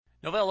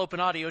Novell Open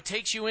Audio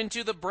takes you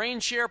into the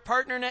BrainShare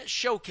PartnerNet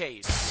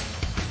Showcase.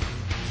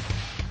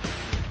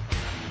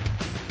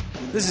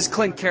 This is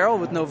Clint Carroll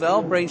with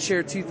Novell,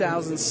 BrainShare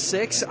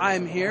 2006.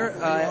 I'm here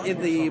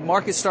in the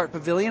Market Start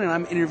Pavilion, and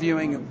I'm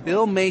interviewing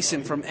Bill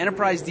Mason from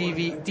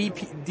EntepriseDB.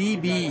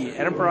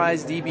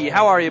 EntepriseDB.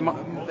 How are you,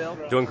 Bill?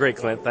 Doing great,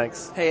 Clint.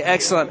 Thanks. Hey,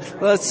 excellent.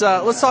 Let's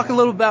talk a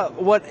little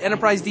about what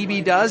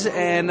EntepriseDB does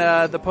and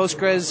the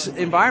Postgres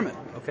environment.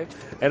 Okay.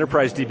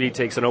 EntepriseDB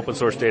takes an open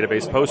source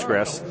database,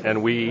 Postgres,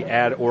 and we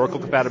add Oracle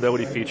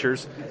compatibility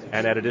features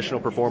and add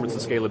additional performance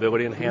and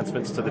scalability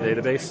enhancements to the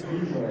database.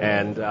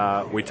 And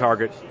we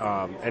target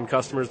end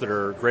customers that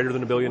are greater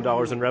than $1 billion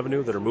in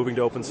revenue, that are moving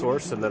to open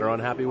source, and that are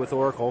unhappy with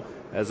Oracle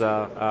as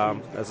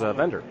a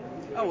vendor.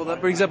 Oh, well,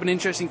 that brings up an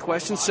interesting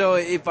question. So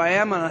if I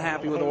am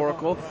unhappy with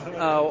Oracle,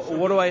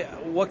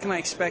 what can I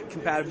expect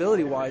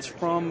compatibility-wise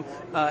from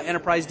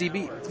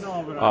EntepriseDB?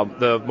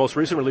 The most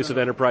recent release of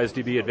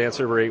EntepriseDB Advanced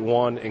Server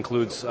 8.1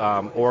 includes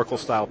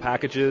Oracle-style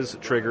packages,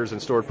 triggers,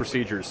 and stored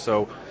procedures.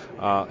 So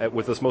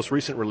with this most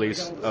recent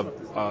release,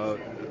 a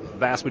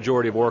vast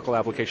majority of Oracle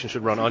applications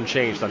should run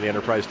unchanged on the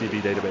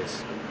EntepriseDB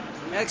database.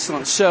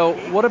 Excellent. So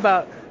what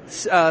about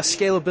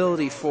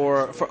scalability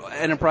for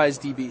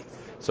EntepriseDB?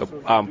 So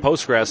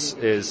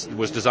Postgres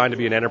was designed to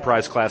be an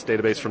enterprise-class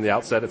database from the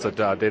outset. It's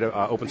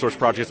a open source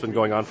project that's been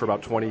going on for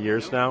about 20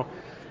 years now.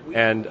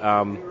 And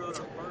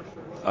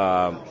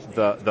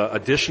the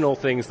additional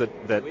things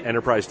that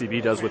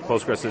EntepriseDB does with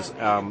Postgres is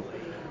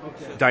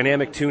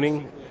dynamic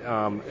tuning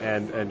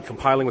and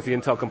compiling with the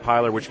Intel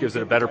compiler, which gives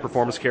it a better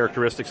performance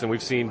characteristics. And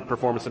we've seen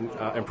performance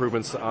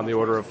improvements on the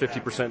order of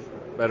 50%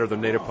 better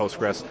than native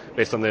Postgres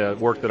based on the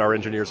work that our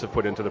engineers have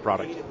put into the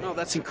product. Oh,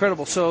 that's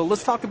incredible. So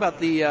let's talk about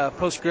the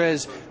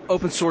Postgres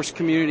open source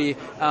community.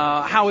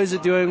 How is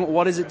it doing?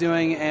 What is it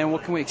doing? And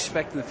what can we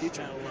expect in the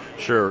future?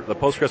 Sure. The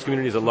Postgres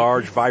community is a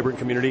large, vibrant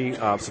community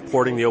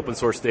supporting the open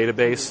source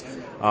database.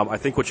 I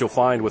think what you'll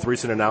find with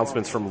recent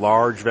announcements from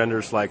large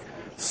vendors like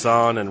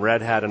Sun and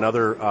Red Hat and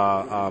other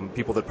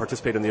people that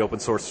participate in the open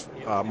source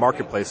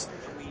marketplace,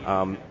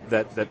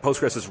 that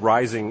Postgres is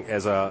rising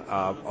as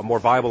a more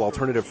viable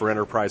alternative for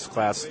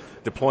enterprise-class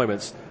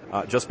deployments,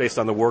 just based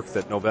on the work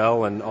that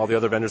Novell and all the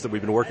other vendors that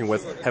we've been working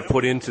with have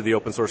put into the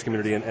open source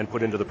community and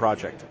put into the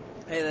project.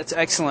 Hey, that's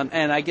excellent,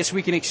 and I guess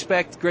we can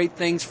expect great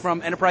things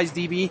from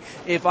EntepriseDB.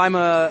 If I'm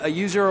a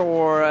user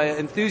or an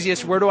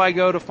enthusiast, where do I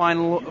go to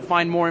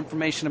find more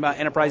information about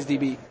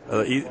EntepriseDB?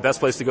 The best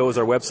place to go is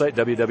our website,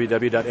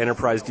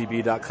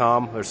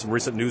 www.enterprisedb.com. There's some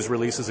recent news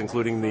releases,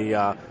 including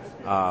the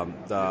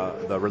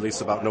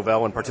release about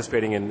Novell and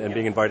participating and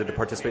being invited to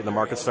participate in the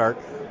Market Start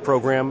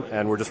program,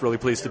 and we're just really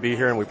pleased to be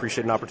here, and we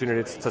appreciate an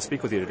opportunity to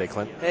speak with you today,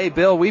 Clint. Hey,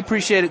 Bill, we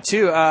appreciate it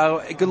too.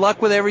 Good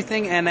luck with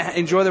everything, and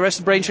enjoy the rest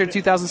of BrainShare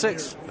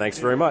 2006. Thanks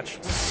very much.